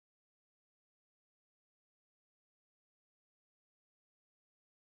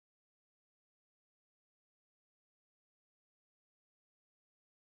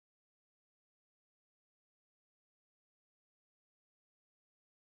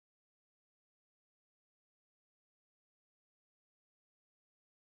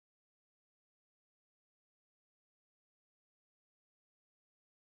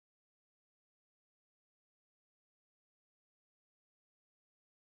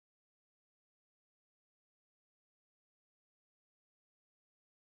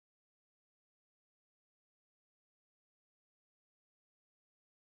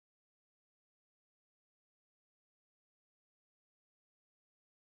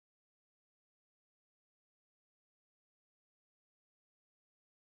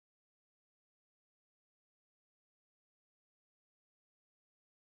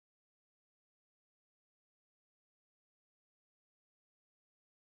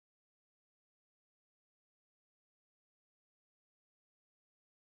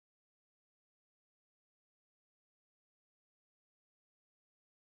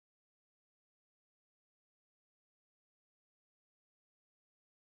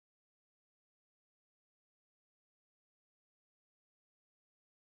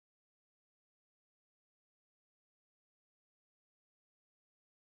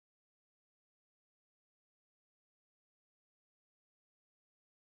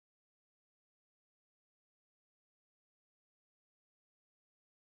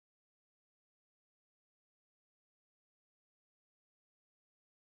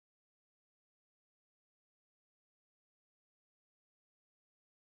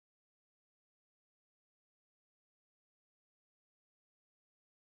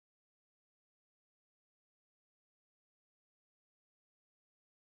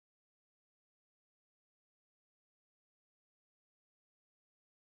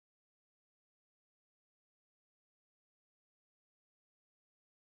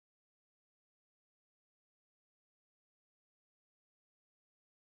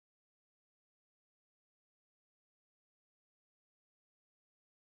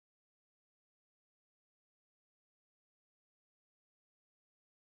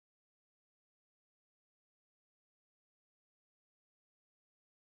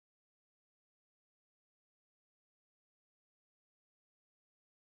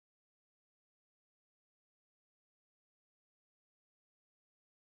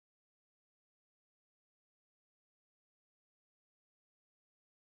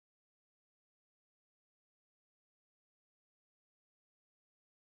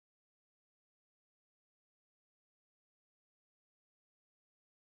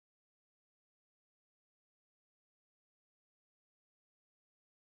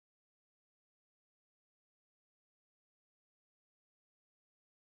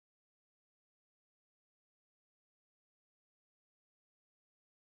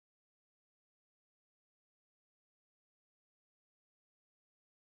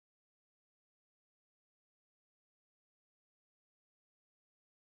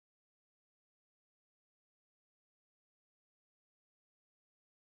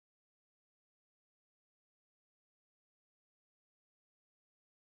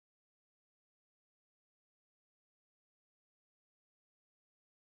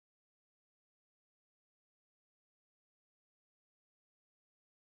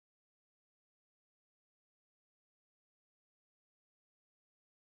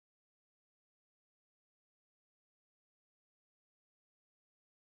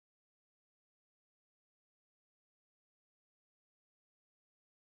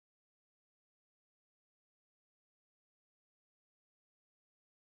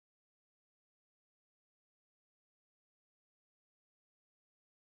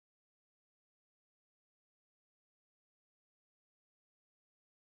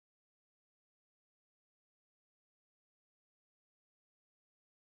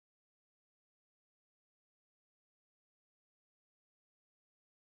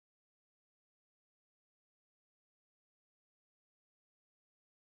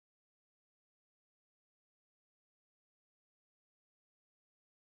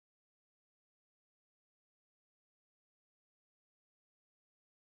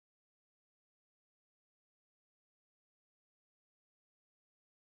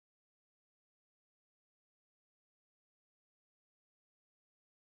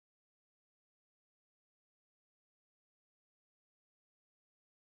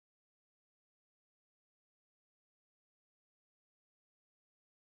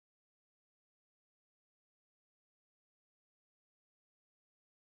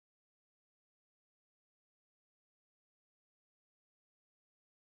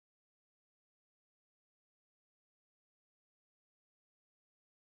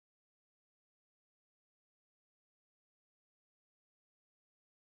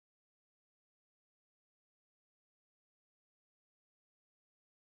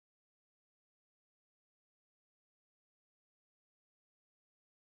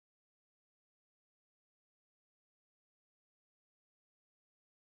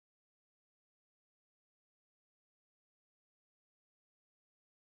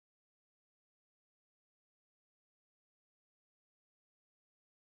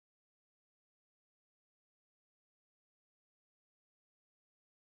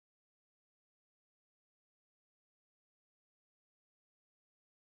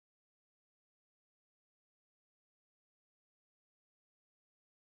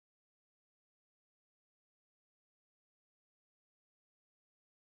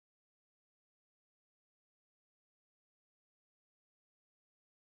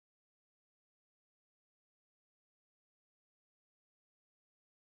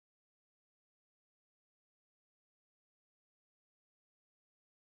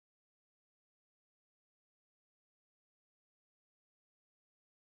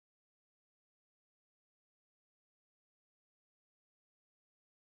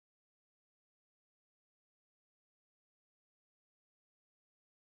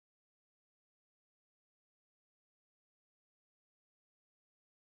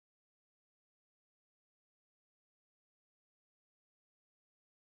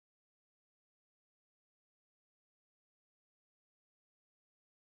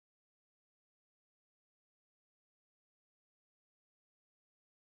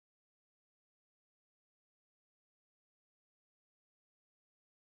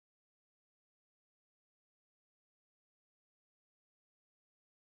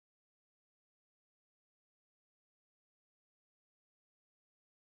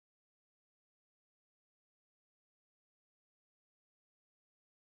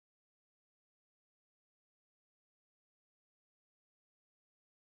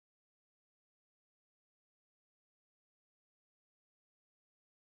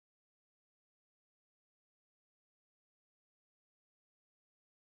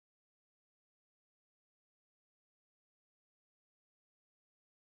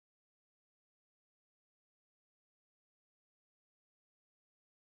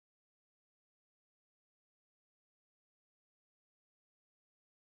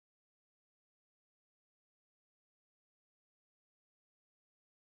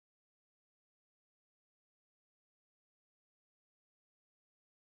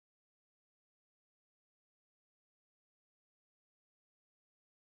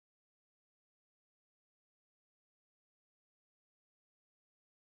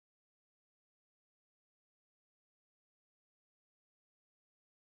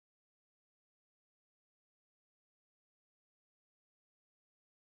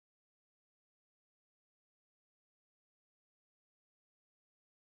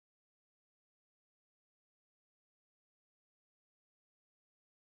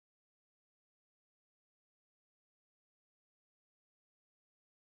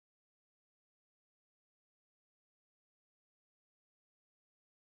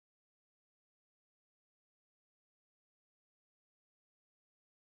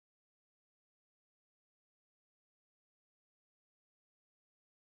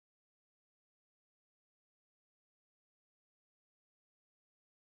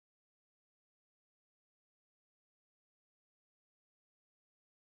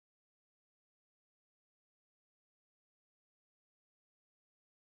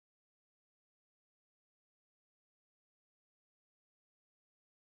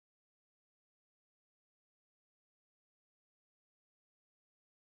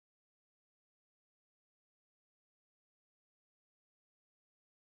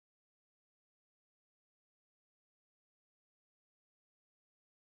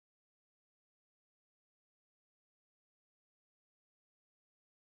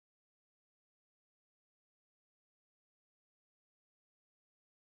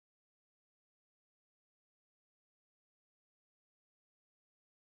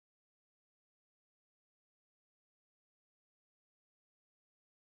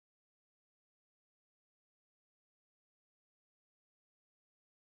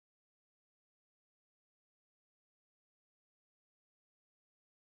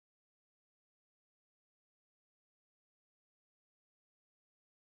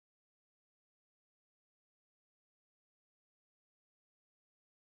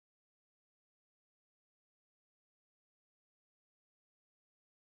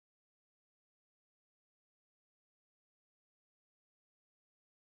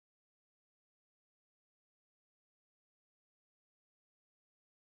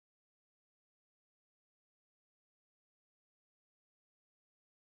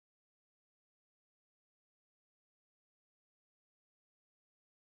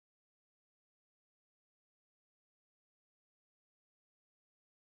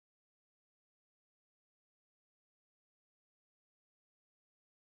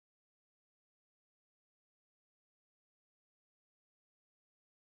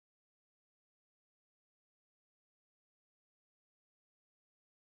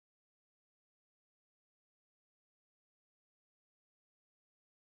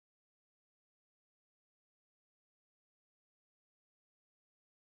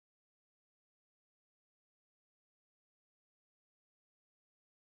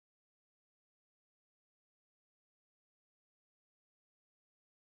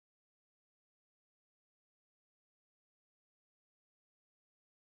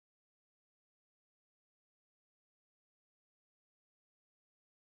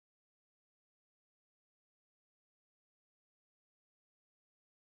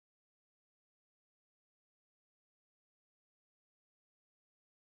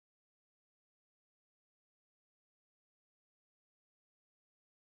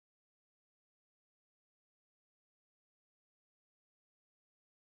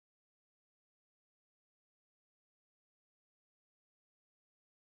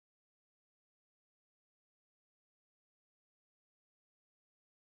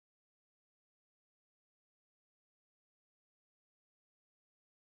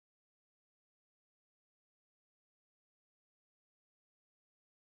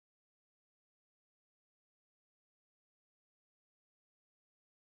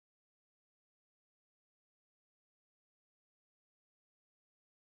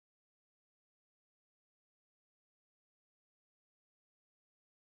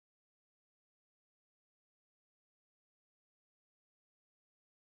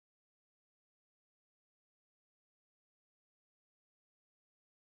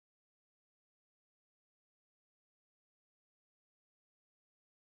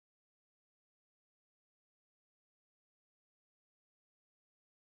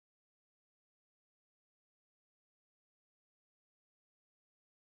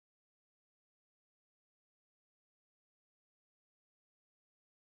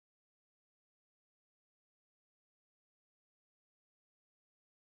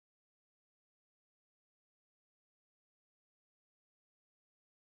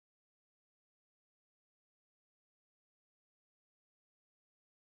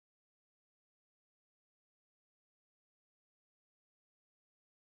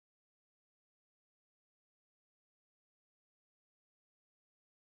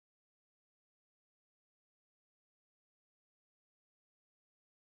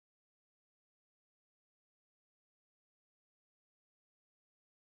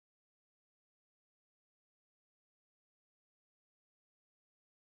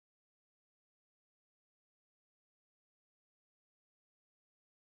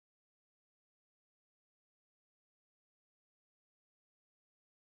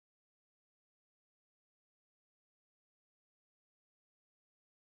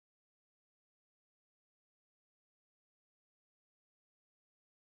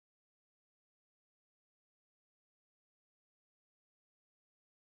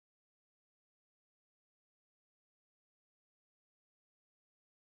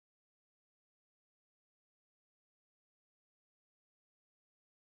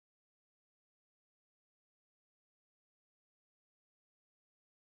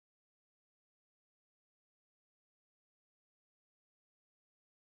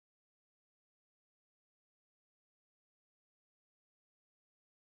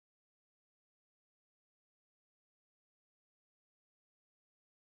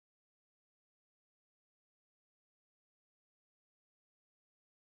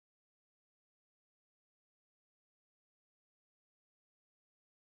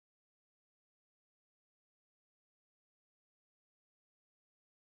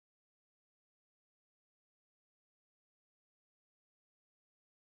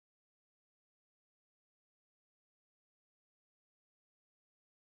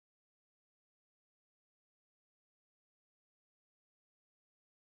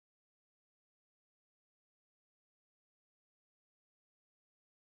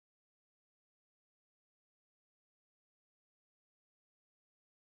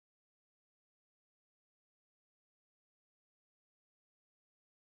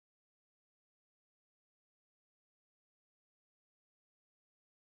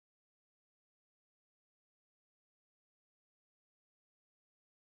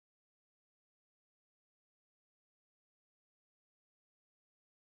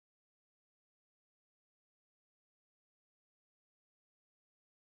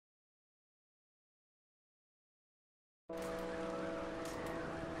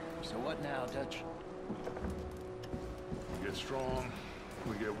So what now, Dutch? We get strong,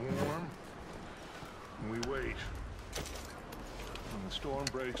 we get warm, and we wait. When the storm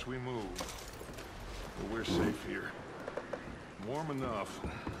breaks, we move. But we're safe here. Warm enough.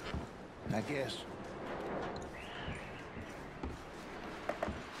 I guess.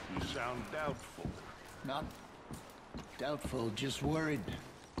 You sound doubtful. Not doubtful, just worried.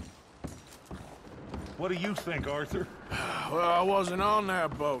 What do you think, Arthur? Well, I wasn't on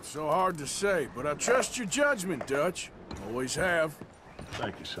that boat, so hard to say, but I trust your judgment, Dutch. Always have.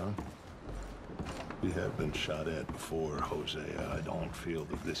 Thank you, son. We have been shot at before, Hosea. I don't feel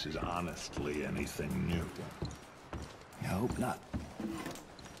that this is honestly anything new. I hope not.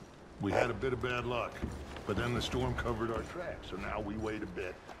 We had a bit of bad luck, but then the storm covered our tracks, so now we wait a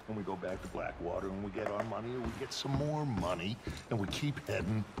bit, and we go back to Blackwater, and we get our money, and we get some more money, and we keep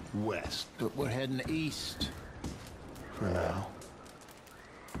heading west. But we're heading east. For now.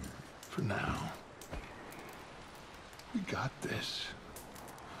 For now. We got this.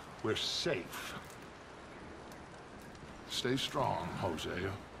 We're safe. Stay strong,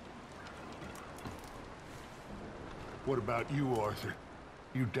 Hosea. What about you, Arthur?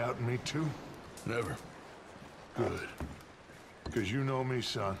 You doubting me too? Never. Good. Because you know me,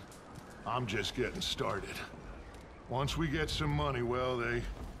 son. I'm just getting started. Once we get some money, well, they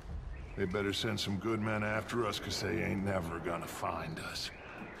better send some good men after us, because they ain't never gonna find us.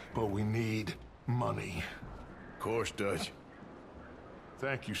 But we need money. Of course, Dutch.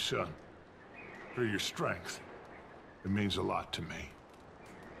 Thank you, son, for your strength. It means a lot to me.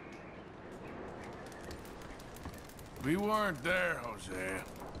 We weren't there, Hosea.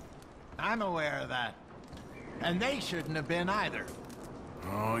 I'm aware of that. And they shouldn't have been either.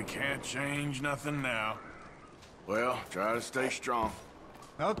 Oh, we can't change nothing now. Well, try to stay strong.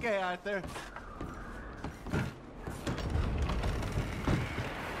 Okay, Arthur.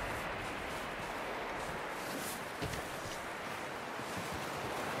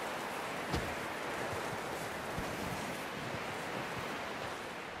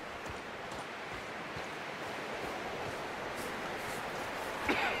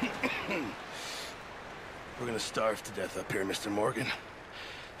 We're gonna starve to death up here, Mr. Morgan.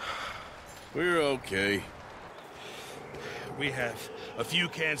 We're okay. We have a few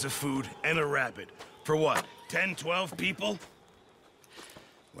cans of food and a rabbit. For what, 10, 12 people?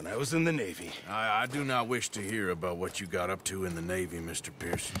 When I was in the Navy... I do not wish to hear about what you got up to in the Navy, Mr.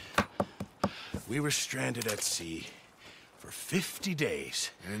 Pearson. We were stranded at sea for 50 days.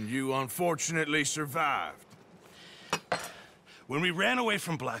 And you unfortunately survived. When we ran away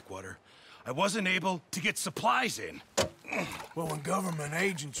from Blackwater, I wasn't able to get supplies in. Well, when government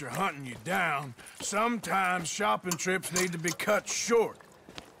agents are hunting you down, sometimes shopping trips need to be cut short.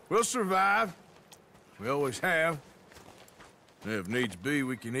 We'll survive. We always have. And if needs be,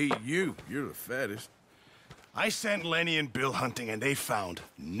 we can eat you. You're the fattest. I sent Lenny and Bill hunting, and they found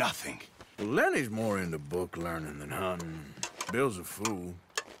nothing. Well, Lenny's more into book learning than hunting. Bill's a fool.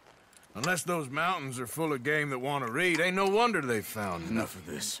 Unless those mountains are full of game that want to read, ain't no wonder they found Enough of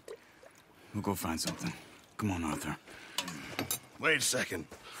this. We'll go find something. Come on, Arthur. Wait a second.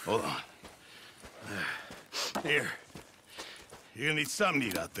 Hold on. Here. You're gonna need something to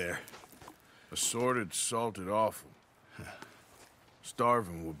eat out there. Assorted, salted offal.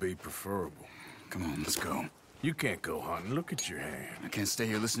 Starving would be preferable. Come on, let's go. You can't go hunting. Look at your hand. I can't stay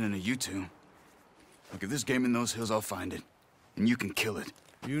here listening to you two. Look, if there's game in those hills, I'll find it. And you can kill it.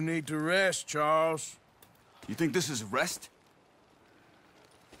 You need to rest, Charles. You think this is rest?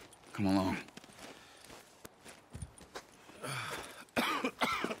 Come along.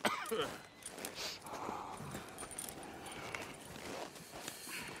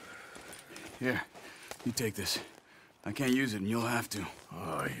 Here, you take this. I can't use it, and you'll have to.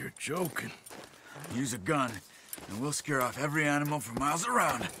 Oh, you're joking. Use a gun, and we'll scare off every animal for miles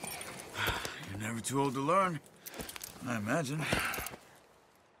around. You're never too old to learn, I imagine.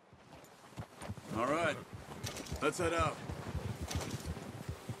 All right, let's head out.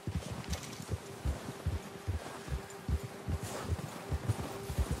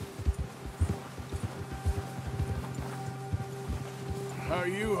 How are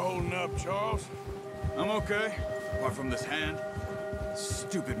you holding up, Charles? I'm okay, apart from this hand.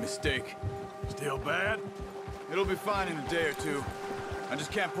 Stupid mistake. Still bad? It'll be fine in a day or two. I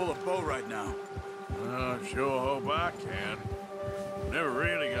just can't pull a bow right now. I sure hope I can. Never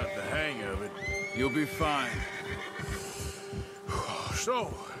really got the hang of it. You'll be fine.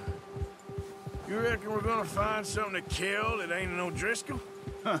 So, you reckon we're gonna find something to kill that ain't no Driscoll?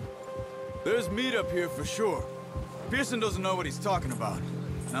 Huh. There's meat up here for sure. Pearson doesn't know what he's talking about.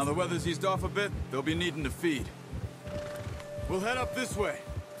 Now the weather's eased off a bit, they'll be needing to feed. We'll head up this way.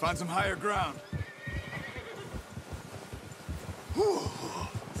 Find some higher ground. Whew.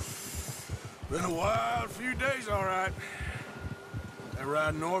 Been a wild few days, all right. That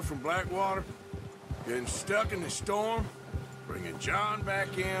ride north from Blackwater, getting stuck in the storm, bringing John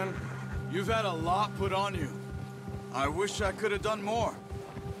back in. You've had a lot put on you. I wish I could have done more.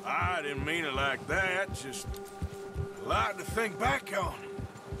 I didn't mean it like that, just a lot to think back on.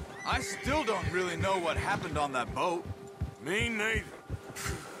 I still don't really know what happened on that boat. Me neither.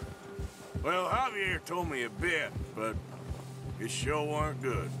 Well, Javier told me a bit, but it sure weren't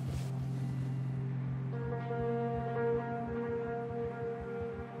good.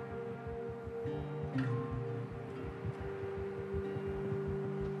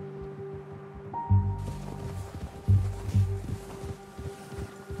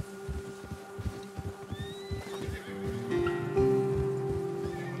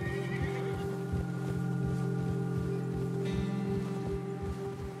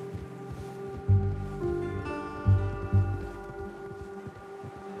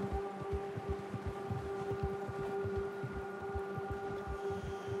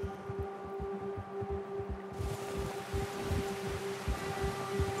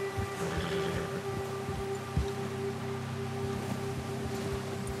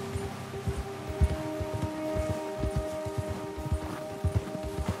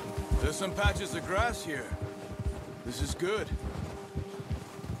 There's some patches of grass here. This is good.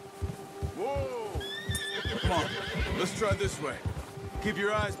 Whoa! Come on, let's try this way. Keep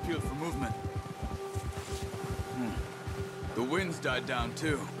your eyes peeled for movement. The wind's died down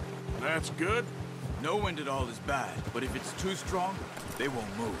too. That's good. No wind at all is bad, but if it's too strong, they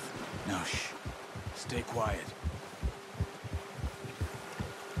won't move. Now shh, stay quiet.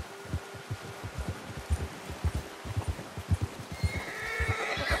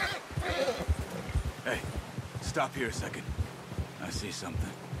 Hey, stop here a second. I see something.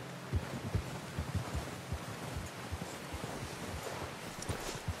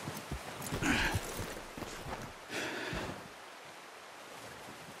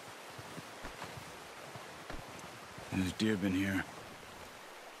 There's deer been here.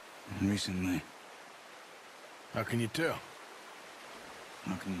 Recently. How can you tell?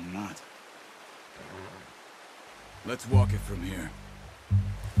 How can you not? Let's walk it from here.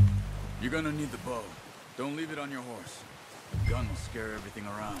 You're gonna need the bow. Don't leave it on your horse. The gun will scare everything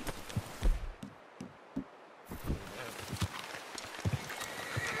around.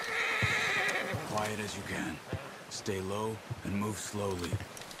 Quiet as you can. Stay low and move slowly.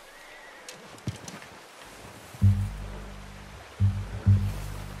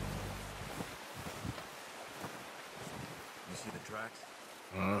 You see the tracks?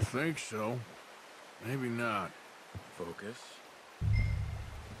 I think so. Maybe not. Focus.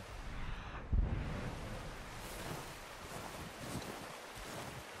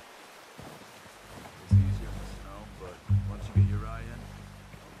 It's easier in the snow, but once you get your eye in,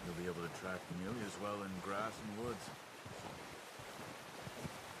 you'll be able to track them nearly as well in grass and woods.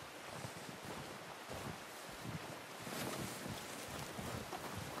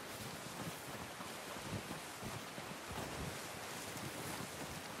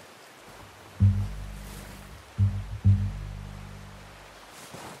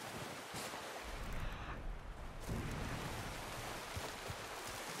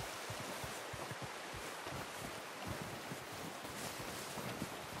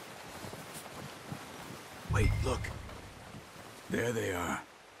 Wait, look. There they are.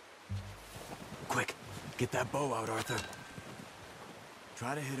 Quick, get that bow out, Arthur.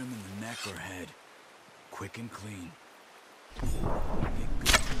 Try to hit him in the neck or head. Quick and clean. Okay,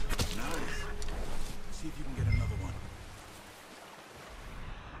 good. Nice. See if you can get another one.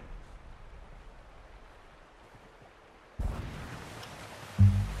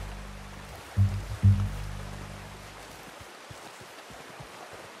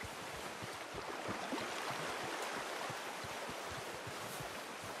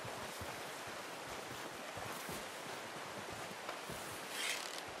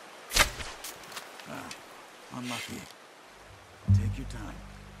 Unlucky. Take your time.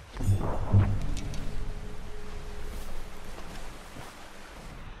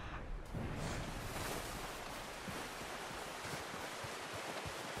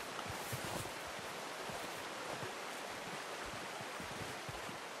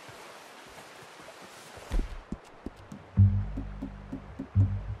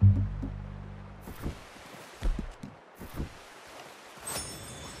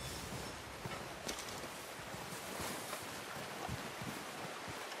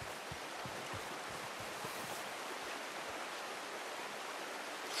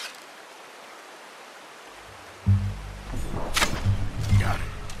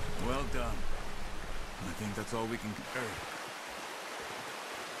 think that's all we can carry.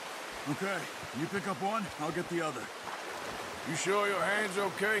 Okay, you pick up one, I'll get the other. You sure your hand's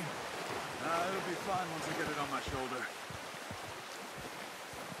okay? It'll be fine once I get it on my shoulder.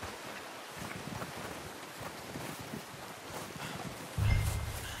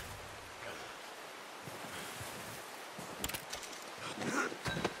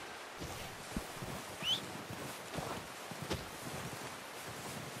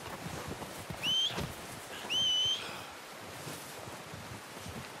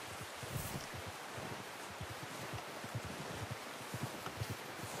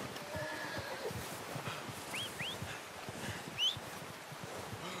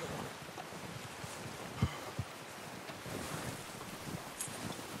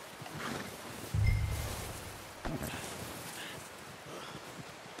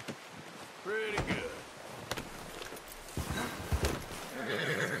 Pretty good.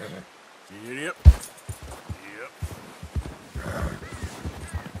 Yep. Yep.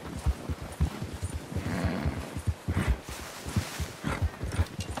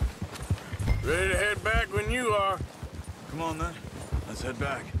 Ready to head back when you are. Come on then, let's head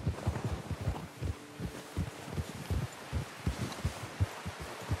back.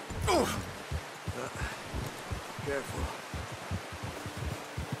 Careful.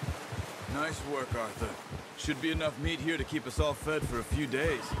 Nice work, Arthur. Should be enough meat here to keep us all fed for a few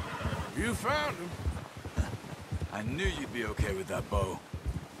days. You found him. I knew you'd be okay with that bow.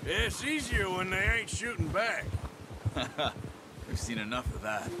 It's easier when they ain't shooting back. We've seen enough of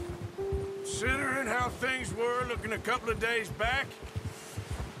that. Considering how things were looking a couple of days back,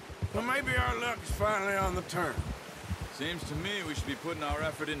 well, maybe our luck is finally on the turn. Seems to me we should be putting our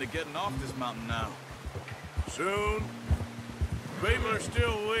effort into getting off this mountain now. Soon. People are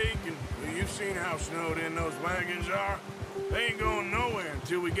still weak, and well, you've seen how snowed in those wagons are. They ain't going nowhere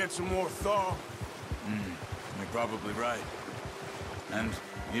until we get some more thaw. You're probably right. And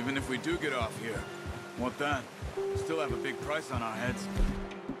even if we do get off here, what then? Still have a big price on our heads.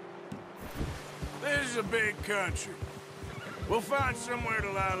 This is a big country. We'll find somewhere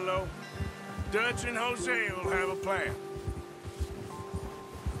to lie low. Dutch and Hosea will have a plan.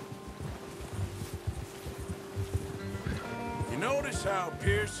 You notice how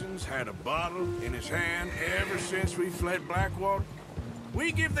Pearson's had a bottle in his hand ever since we fled Blackwater?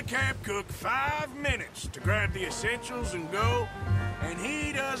 We give the camp cook 5 minutes to grab the essentials and go, and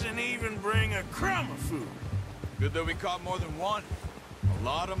he doesn't even bring a crumb of food. Good that we caught more than one. A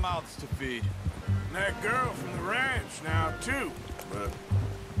lot of mouths to feed. And that girl from the ranch now, too, but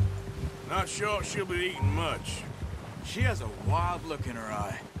not sure she'll be eating much. She has a wild look in her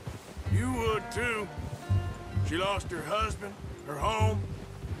eye. You would, too. She lost her husband, her home,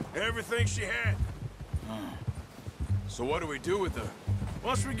 everything she had. So what do we do with her?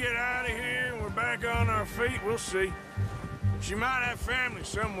 Once we get out of here and we're back on our feet, we'll see. She might have family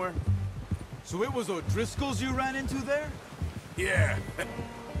somewhere. So it was O'Driscoll's you ran into there? Yeah.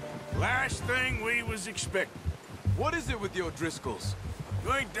 Last thing we was expecting. What is it with the O'Driscolls?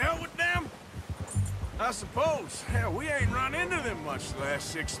 You ain't dealt with them? I suppose. Hell, we ain't run into them much the last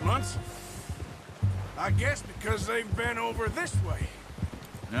 6 months. I guess because they've been over this way.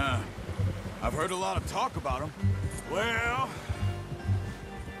 Nah. I've heard a lot of talk about them. Well,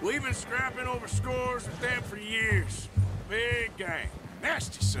 we've been scrapping over scores with them for years. Big gang.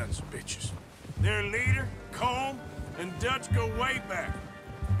 Nasty sons of bitches. Their leader, Colm, and Dutch go way back.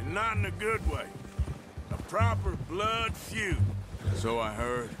 And not in a good way. A proper blood feud. So I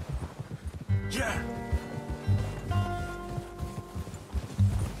heard. Yeah.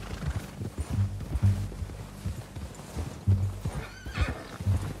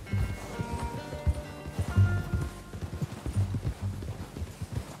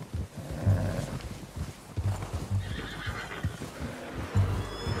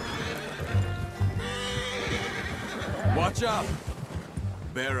 Watch out!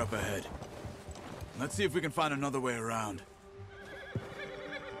 Bear up ahead. Let's see if we can find another way around.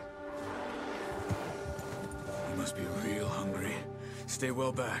 You must be real hungry. Stay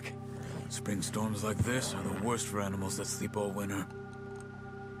well back. Spring storms like this are the worst for animals that sleep all winter.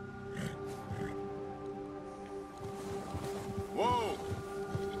 Whoa!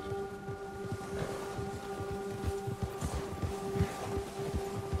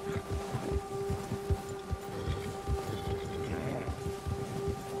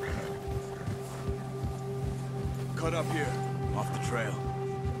 Cut up here, off the trail.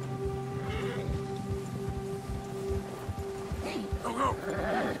 Go, go!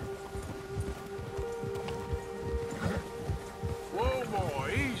 Whoa,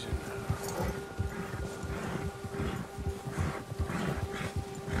 boy, easy now.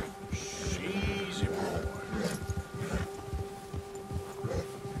 Easy, boy.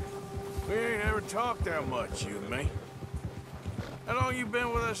 talk that much, you and me. How long you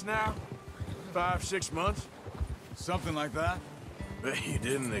been with us now? 5, 6 months? Something like that? Bet you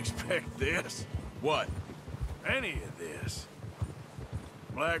didn't expect this. What? Any of this.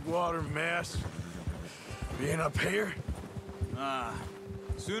 Blackwater mess. Being up here?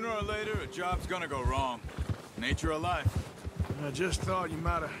 Sooner or later, a job's gonna go wrong. Nature of life. I just thought you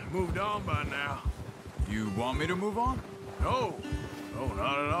might have moved on by now. You want me to move on? No. No,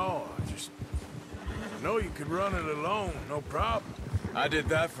 not at all. I know you could run it alone, no problem. I did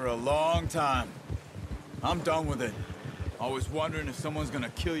that for a long time. I'm done with it. Always wondering if someone's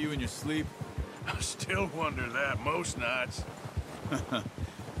gonna kill you in your sleep. I still wonder that most nights.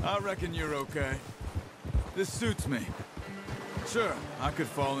 I reckon you're okay. This suits me. Sure, I could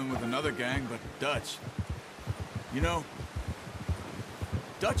fall in with another gang, but Dutch... You know,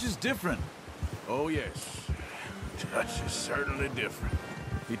 Dutch is different. Oh, yes. Dutch is certainly different.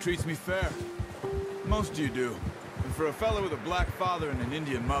 He treats me fair. Most of you do. And for a fella with a black father and an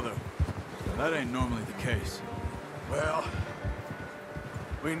Indian mother, that ain't normally the case. Well,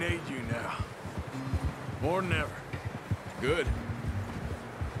 we need you now. More than ever. Good.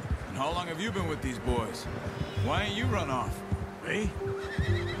 And how long have you been with these boys? Why ain't you run off? Me?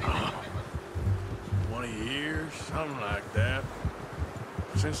 20 years, something like that.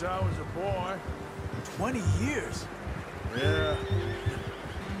 Since I was a boy. 20 years? Yeah.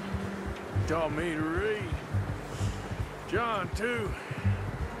 Taught me to read. John, too.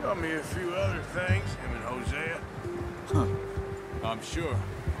 Taught me a few other things, him and Hosea. Huh. I'm sure.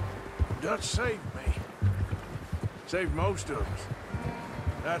 Dutch saved me. Saved most of us.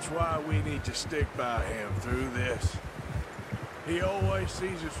 That's why we need to stick by him through this. He always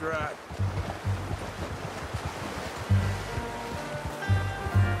sees us right.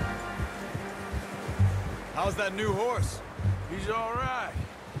 How's that new horse? He's all right.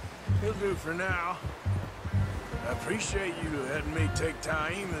 He'll do for now. I appreciate you letting me take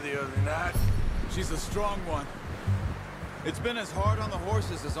Taima the other night. She's a strong one. It's been as hard on the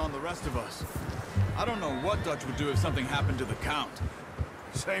horses as on the rest of us. I don't know what Dutch would do if something happened to the Count.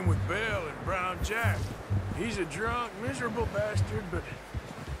 Same with Bill and Brown Jack. He's a drunk, miserable bastard, but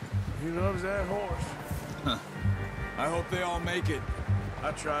he loves that horse. Huh. I hope they all make it.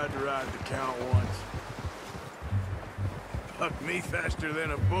 I tried to ride the Count once. Bucked me faster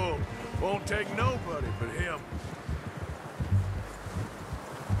than a bull. Won't take nobody but him.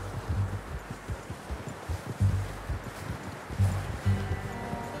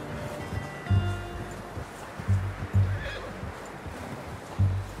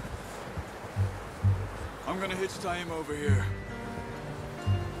 I'm gonna hitch Taima over here.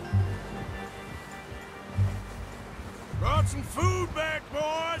 Brought some food back,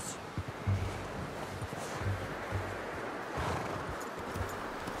 boys!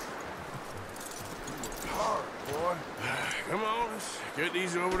 Hard, boy. Come on, let's get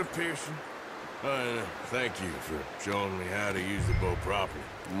these over to Pearson. Thank you for showing me how to use the bow properly.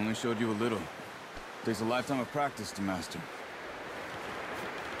 I only showed you a little. Takes a lifetime of practice to master.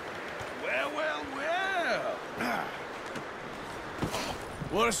 Well, well, well.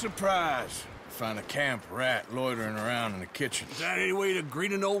 What a surprise. Find a camp rat loitering around in the kitchen. Is that any way to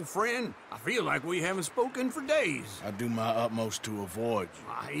greet an old friend? I feel like we haven't spoken for days. I do my utmost to avoid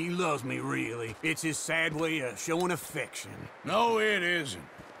you. He loves me, really. It's his sad way of showing affection. No, it isn't.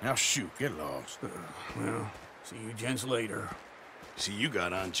 Now shoot, get lost. Well, see you gents later. See, you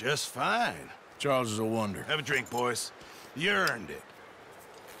got on just fine. Charles is a wonder. Have a drink, boys. You earned it.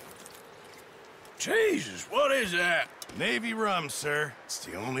 Jesus, what is that? Navy rum, sir. It's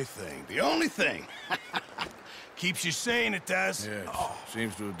the only thing. The only thing. Keeps you sane, it does. Yeah,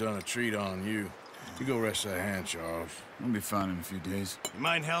 seems to have done a treat on you. You go rest that hand, Charles. I'll be fine in a few days. You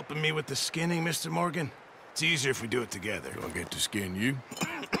mind helping me with the skinning, Mr. Morgan? It's easier if we do it together. Do I get to skin you?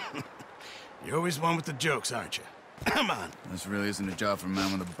 You're always one with the jokes, aren't you? Come on. This really isn't a job for a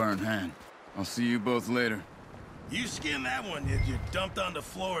man with a burnt hand. I'll see you both later. You skin that one you dumped on the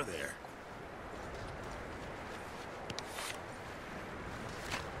floor there.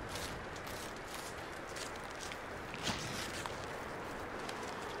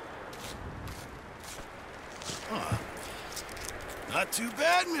 Not too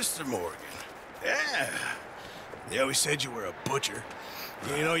bad, Mr. Morgan. Yeah. They always said you were a butcher.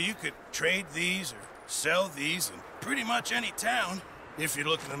 You know, you could trade these or sell these in pretty much any town. If you're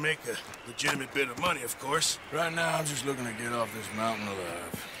looking to make a legitimate bit of money, of course. Right now, I'm just looking to get off this mountain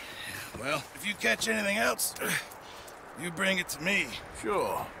alive. Well, if you catch anything else, you bring it to me.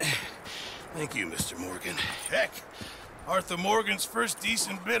 Sure. Thank you, Mr. Morgan. Heck, Arthur Morgan's first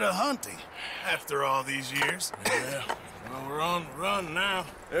decent bit of hunting after all these years. Yeah, well, we're on the run now.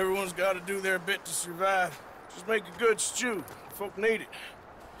 Everyone's got to do their bit to survive. Just make a good stew. Folk need it.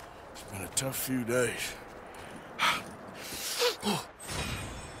 It's been a tough few days.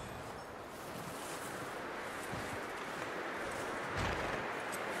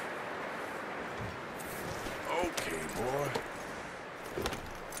 Okay, boy.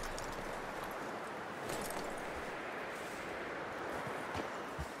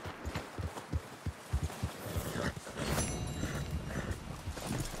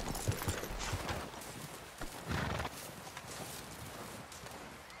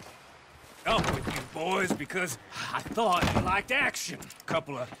 Up with you boys because I thought you liked action.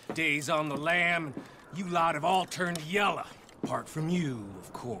 Couple of days on the lam, and you lot have all turned yellow. Apart from you,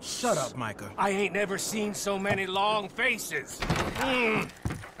 of course. Shut up, Micah. I ain't never seen so many long faces. I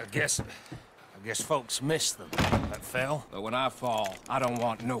guess folks miss them that fell. But when I fall, I don't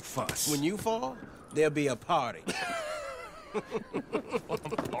want no fuss. When you fall, there'll be a party.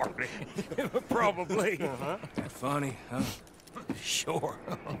 Party. Probably. That funny, huh? Sure.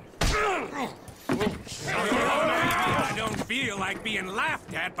 I don't feel like being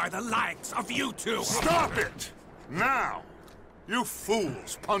laughed at by the likes of you two. Stop it! Now! You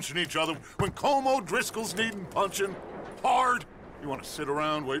fools punching each other when Colm O'Driscoll's needing punching. Hard! You want to sit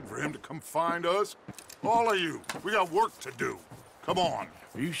around waiting for him to come find us? All of you, we got work to do. Come on.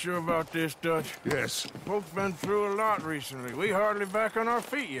 Are you sure about this, Dutch? Yes. Folks been through a lot recently. We hardly back on our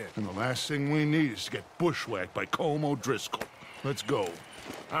feet yet. And the last thing we need is to get bushwhacked by Colm O'Driscoll. Let's go.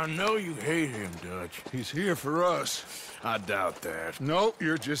 I know you hate him, Dutch. He's here for us. I doubt that. No,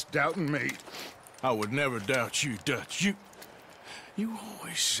 you're just doubting me. I would never doubt you, Dutch. You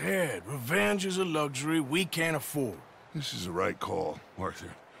always said revenge is a luxury we can't afford. This is the right call,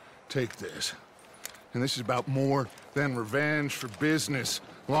 Arthur. Take this. And this is about more than revenge for business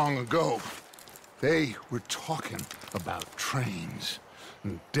long ago. They were talking about trains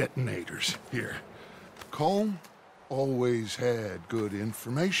and detonators here. Colm always had good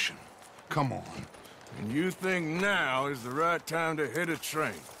information. Come on. And you think now is the right time to hit a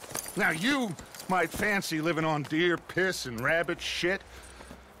train? Now you might fancy living on deer piss and rabbit shit.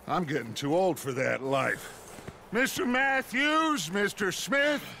 I'm getting too old for that life. Mr. Matthews, Mr.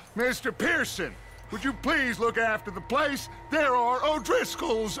 Smith, Mr. Pearson, would you please look after the place? There are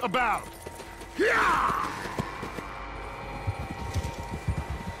O'Driscolls about. Yeah!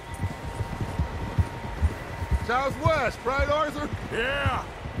 Southwest, right, Arthur? Yeah.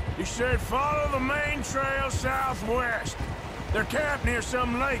 He said follow the main trail southwest. They're camped near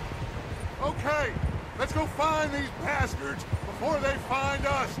some lake. Okay, let's go find these bastards before they find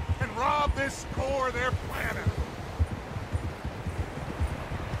us and rob this core of their planet.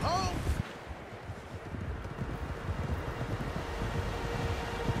 Oh!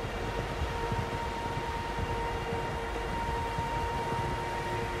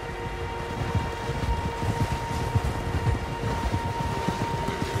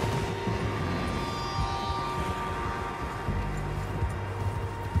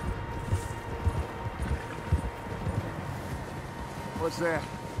 What's that?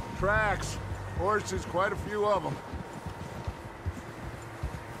 Tracks. Horses, quite a few of them.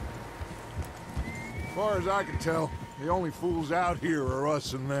 As far as I can tell, the only fools out here are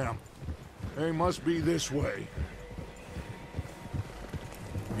us and them. They must be this way.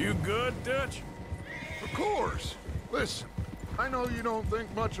 You good, Dutch? Of course. Listen, I know you don't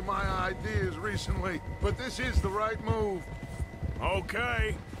think much of my ideas recently, but this is the right move.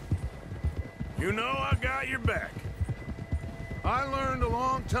 Okay. You know I got your back. I learned a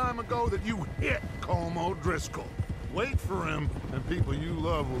long time ago that you hit Colm O'Driscoll. Wait for him, and people you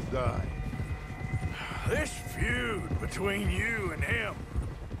love will die. This feud between you and him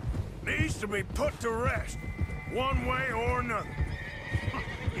needs to be put to rest, one way or another.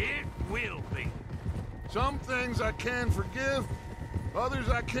 It will be. Some things I can forgive, others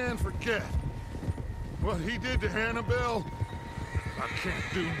I can forget. What he did to Annabelle, I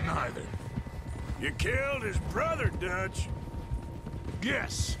can't do neither. You killed his brother, Dutch.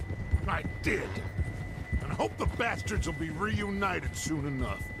 Yes, I did. And I hope the bastards will be reunited soon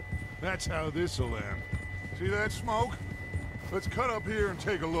enough. That's how this'll end. See that smoke? Let's cut up here and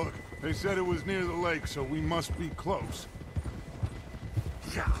take a look. They said it was near the lake, so we must be close.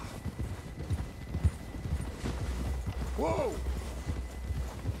 Yeah. Whoa!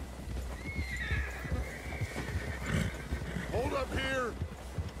 Hold up here!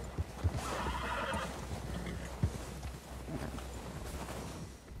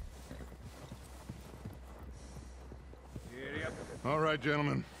 All right,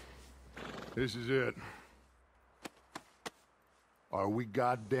 gentlemen. This is it. Are we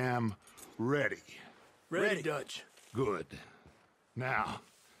goddamn ready? Ready, Dutch. Good. Now,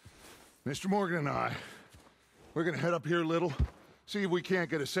 Mr. Morgan and I, we're gonna head up here a little, see if we can't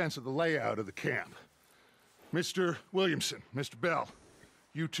get a sense of the layout of the camp. Mr. Williamson, Mr. Bell,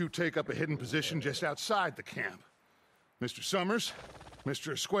 you two take up a hidden position just outside the camp. Mr. Summers,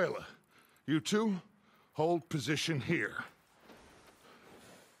 Mr. Escuela, you two hold position here.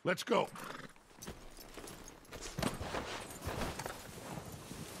 Let's go.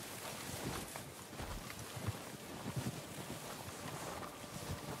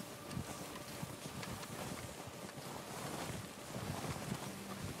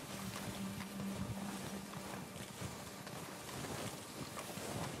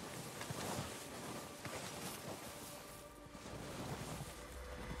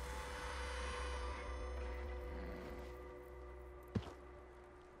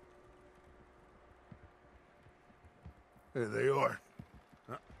 There they are.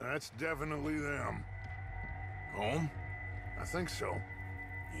 That's definitely them. Home? I think so.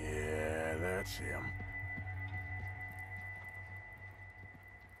 Yeah, that's him.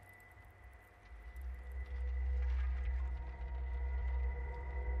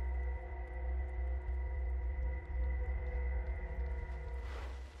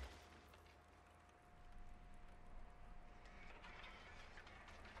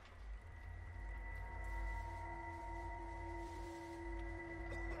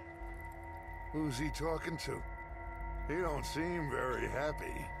 Who's he talking to? He don't seem very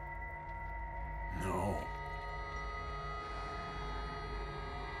happy. No.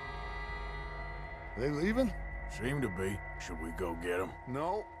 They leaving? Seem to be. Should we go get them?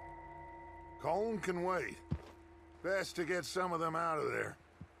 No. Colm can wait. Best to get some of them out of there.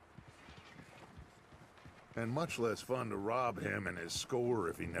 And much less fun to rob him and his score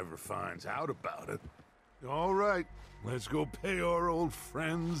if he never finds out about it. All right, let's go pay our old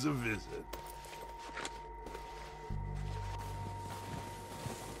friends a visit.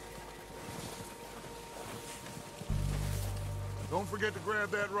 Don't forget to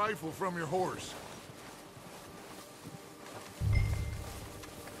grab that rifle from your horse.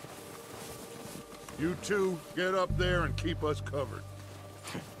 You two, get up there and keep us covered.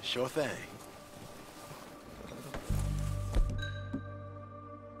 Sure thing.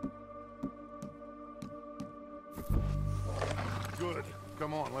 Good.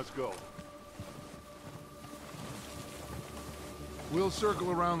 Come on, let's go. We'll circle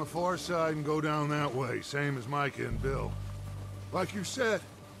around the far side and go down that way, same as Micah and Bill. Like you said,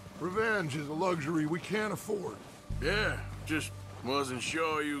 revenge is a luxury we can't afford. Yeah, just wasn't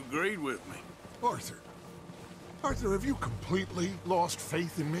sure you agreed with me. Arthur. Arthur, have you completely lost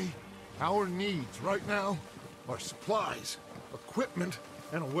faith in me? Our needs right now are supplies, equipment,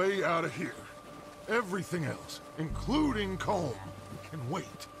 and a way out of here. Everything else, including Colm, can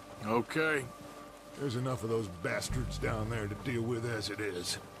wait. Okay. There's enough of those bastards down there to deal with as it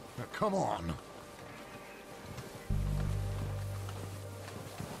is. Now, come on.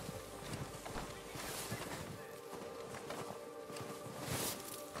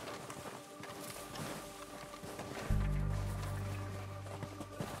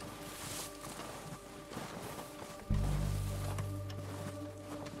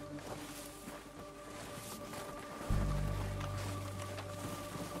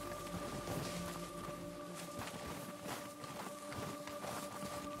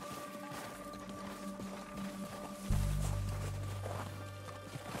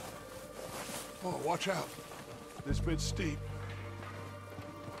 Oh, watch out. This bit's steep.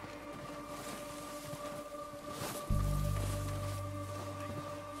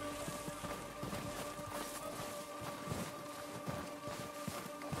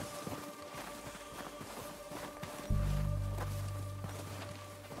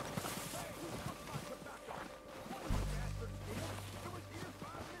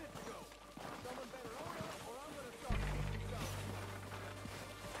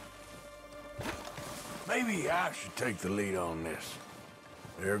 Maybe I should take the lead on this.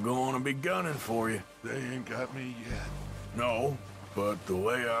 They're going to be gunning for you. They ain't got me yet. No, but the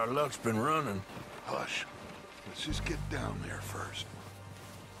way our luck's been running... Hush. Let's just get down there first.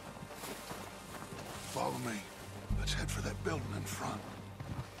 Follow me. Let's head for that building in front.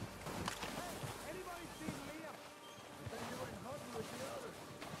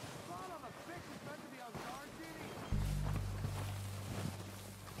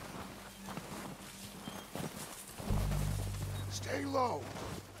 Stay low.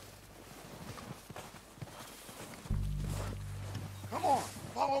 Come on,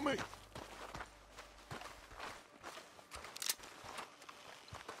 follow me.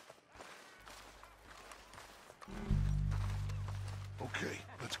 Okay,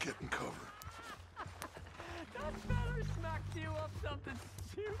 let's get in cover. That feller smacked you up something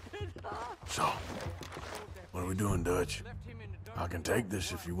stupid, huh? So, what are we doing, Dutch? I can take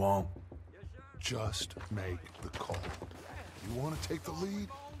this if you want. Just make the call. You want to take the lead?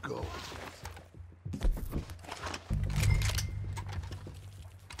 Go.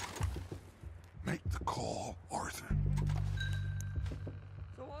 Make the call, Arthur.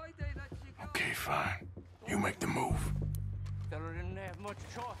 So why they let you go? Okay, fine. You make the move. Feller didn't have much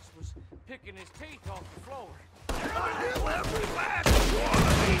choice, was picking his teeth off the floor. I'll kill every last one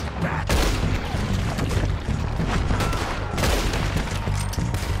of these bastards!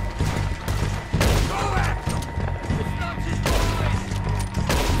 Go at them! It's not just boys!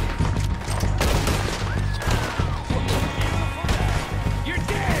 You're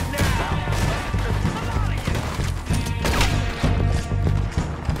dead now! I'm out of here!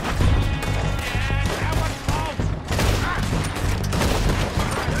 Yeah, that was close!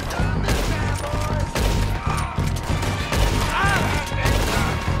 You're done this time, boys!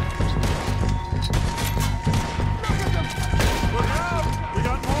 Look out! We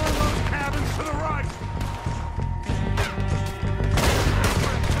got more of those cabins to the right!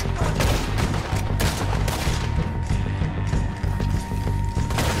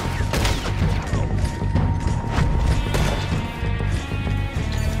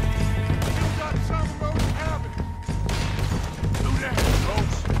 You got some of those cabins! Do that,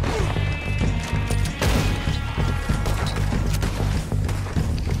 folks!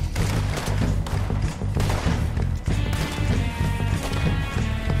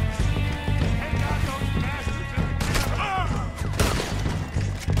 Take out those bastards in the cabin!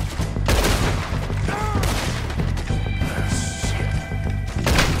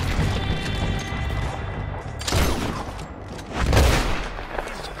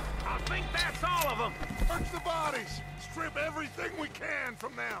 I think that's all of them! Search the bodies! Strip everything we can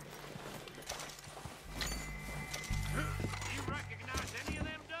from them! You recognize any of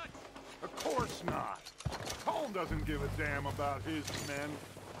them, Dutch? Of course not. Colm doesn't give a damn about his men.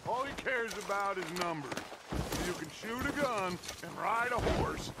 All he cares about is numbers. You can shoot a gun and ride a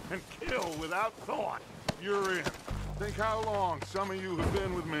horse and kill without thought. You're in. Think how long some of you have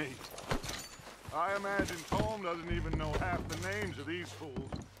been with me. I imagine Colm doesn't even know half the names of these fools.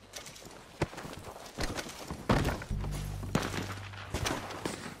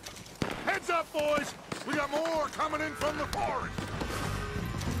 Heads up, boys! We got more coming in from the forest!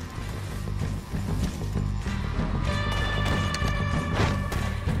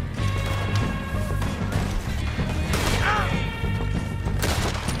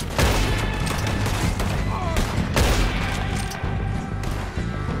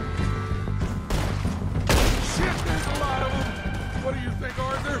 Shit, there's a lot of them! What do you think,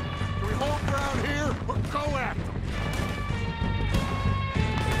 Arthur? Do we hold ground here or go at them?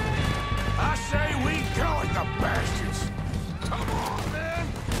 I say we go at the bastards! Come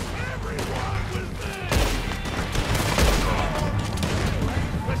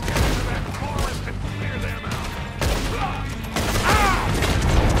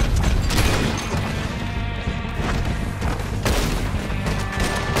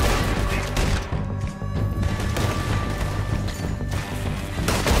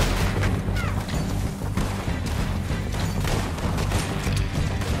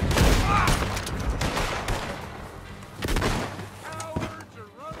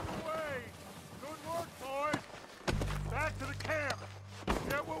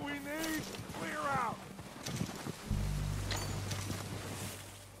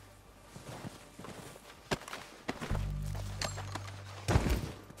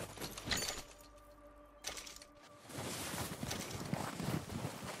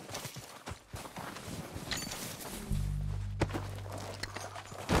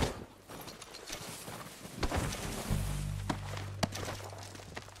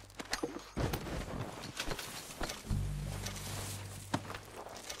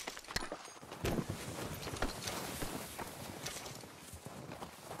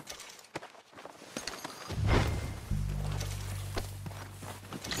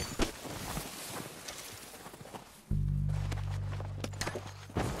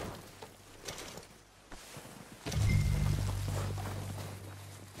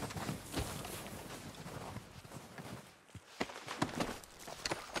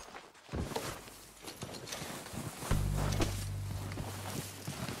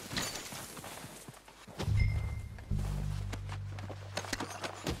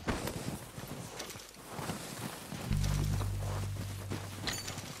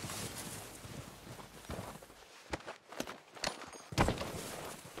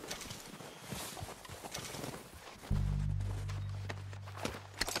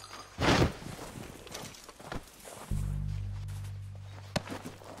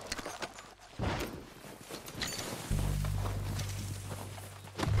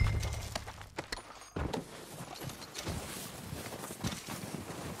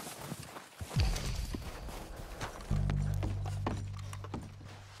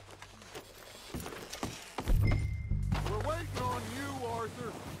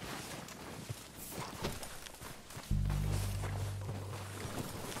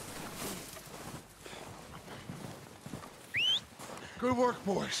Good work,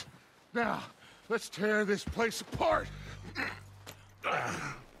 boys. Now, let's tear this place apart.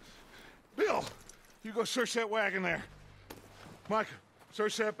 Bill, you go search that wagon there. Mike,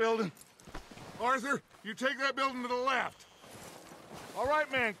 search that building. Arthur, you take that building to the left. All right,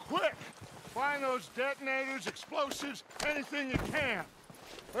 man, quick! Find those detonators, explosives, anything you can.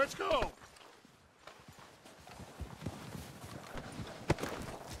 Let's go!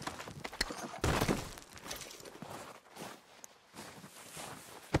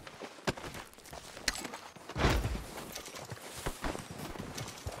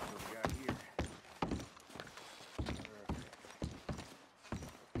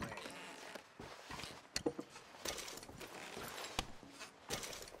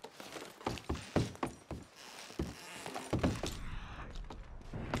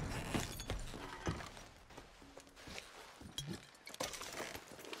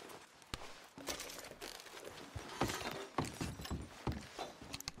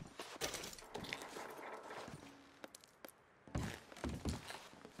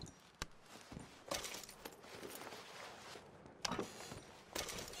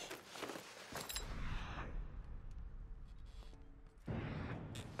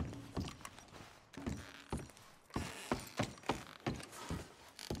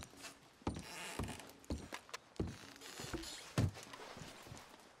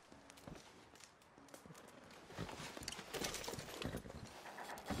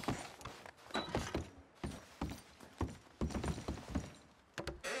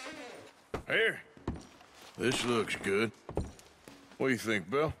 Here. This looks good. What do you think,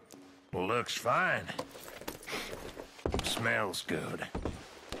 Bill? Looks fine. Smells good.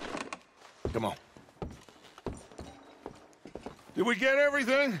 Come on. Did we get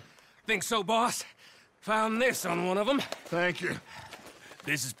everything? Think so, boss? Found this on one of them. Thank you.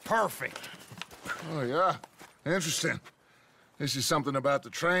 This is perfect. Oh, yeah? Interesting. This is something about the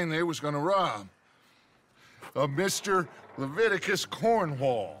train they was gonna rob. A Mr. Leviticus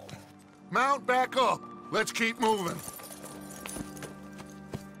Cornwall. Mount back up. Let's keep moving.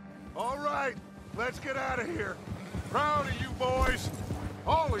 All right, let's get out of here. Proud of you boys.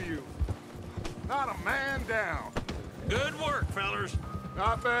 All of you. Not a man down. Good work, fellers.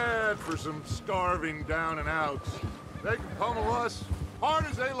 Not bad for some starving down and outs. They can pummel us hard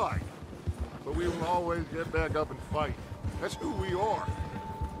as they like. But we will always get back up and fight. That's who we are.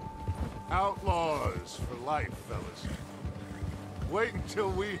 Outlaws for life, fellas. Wait until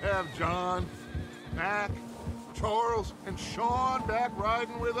we have John, Mac, Charles, and Sean back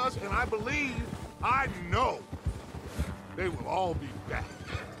riding with us, and I know, they will all be back.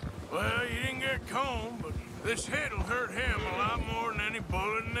 Well, you didn't get Combe, but this hit'll hurt him a lot more than any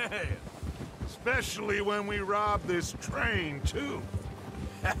bullet in the head. Especially when we rob this train, too.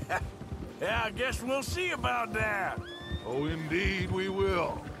 Yeah, I guess we'll see about that. Oh, indeed we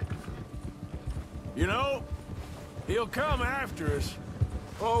will. You know, he'll come after us.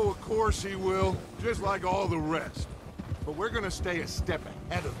 Oh, of course he will, just like all the rest. But we're gonna stay a step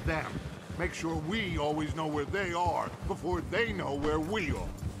ahead of them. Make sure we always know where they are before they know where we are.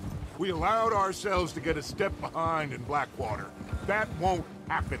 We allowed ourselves to get a step behind in Blackwater. That won't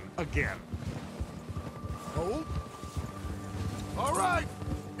happen again. Oh? All right,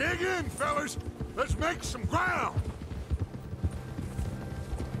 dig in, fellas. Let's make some ground.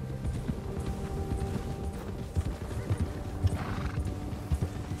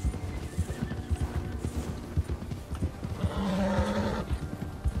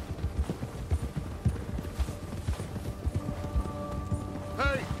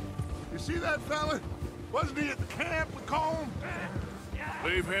 Hey, you see that fella? Wasn't he at the camp with Combe?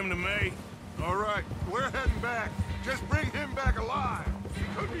 Leave him to me. All right, we're heading back. Just bring him back alive. He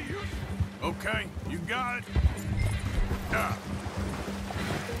could be useful. Okay, you got it. Yeah.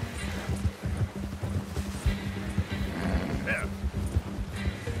 Yeah.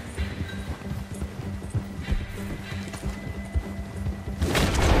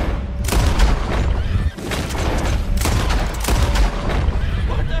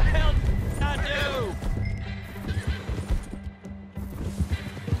 What the hell did I do?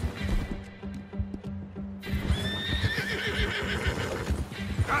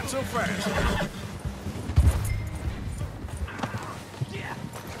 Not so fast.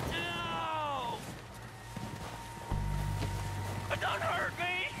 No! Don't hurt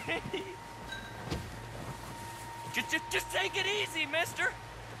me! just take it easy, mister!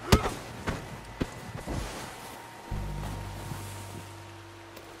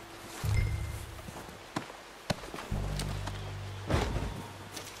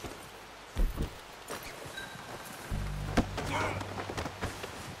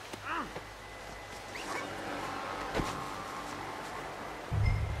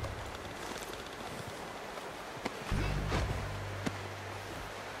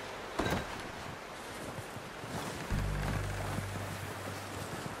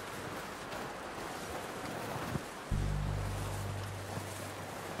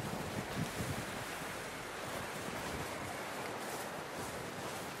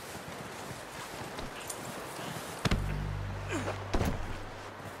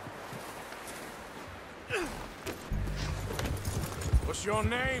 What's your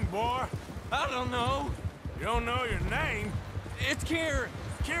name, boy? I don't know. You don't know your name? It's Kieran.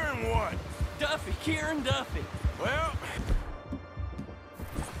 Kieran what? Duffy. Kieran Duffy. Well,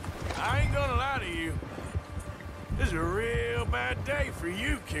 I ain't gonna lie to you. This is a real bad day for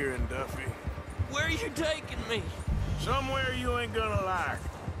you, Kieran Duffy. Where are you taking me? Somewhere you ain't gonna like.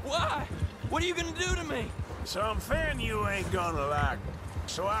 Why? What are you gonna do to me? Something you ain't gonna like.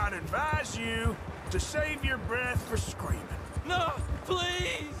 So I'd advise you to save your breath for screaming. No,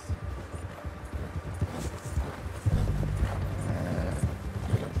 please!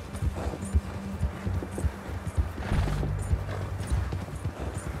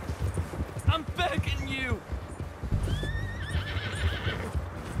 I'm begging you!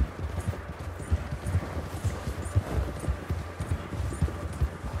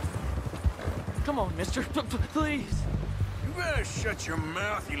 Come on, mister. Please. You better shut your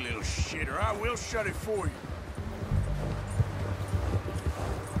mouth, you little shit, or I will shut it for you.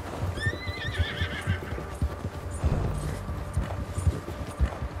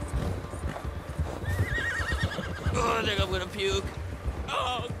 Oh, I think I'm gonna puke.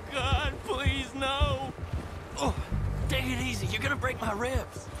 Oh, God, please, no. Oh, take it easy. You're gonna break my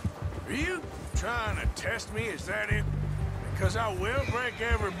ribs. Are you trying to test me? Is that it? Because I will break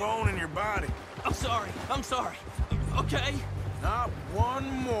every bone in your body. I'm sorry. I'm sorry. Okay? Not one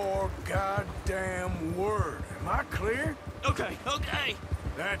more goddamn word. Am I clear? Okay, okay.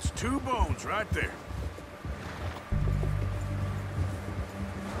 That's 2 bones right there.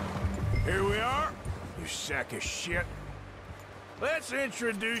 Here we are, you sack of shit. Let's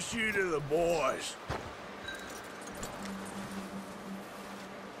introduce you to the boys.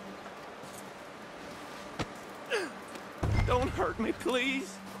 Don't hurt me,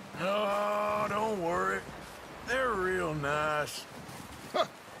 please. Oh, don't worry. They're real nice. Huh.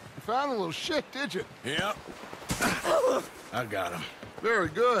 You found a little shit, did you? Yep. I got him. Very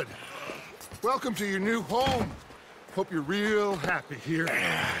good. Welcome to your new home. Hope you're real happy here.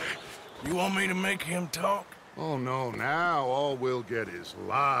 You want me to make him talk? Oh, no, now all we'll get is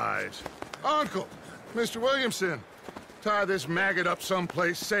lies. Uncle, Mr. Williamson, tie this maggot up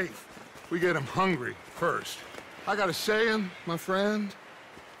someplace safe. We get him hungry first. I got a saying, my friend.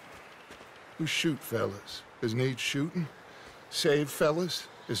 We shoot fellas as need shooting, save fellas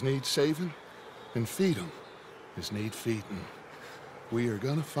as need saving, and feed 'em as need feeding. We are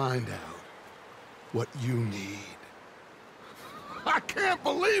gonna find out what you need. I can't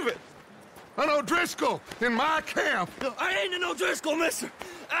believe it! An O'Driscoll in my camp! No, I ain't an O'Driscoll, mister!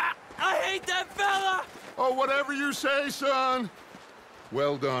 I hate that fella! Oh, whatever you say, son.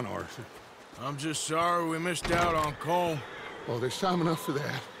 Well done, Arthur. I'm just sorry we missed out on Colm. Oh, there's time enough for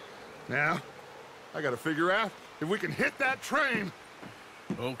that. Now, I gotta figure out if we can hit that train.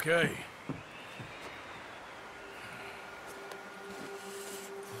 Okay.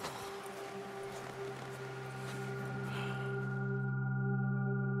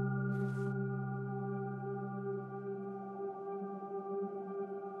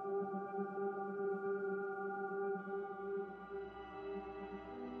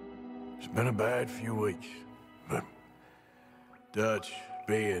 It's been a bad few weeks, but Dutch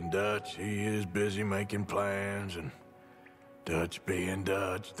being Dutch, he is busy making plans, and Dutch being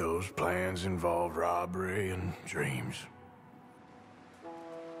Dutch, those plans involve robbery and dreams.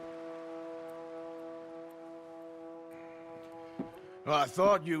 Well, I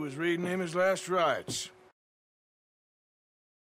thought you was reading him his last rites.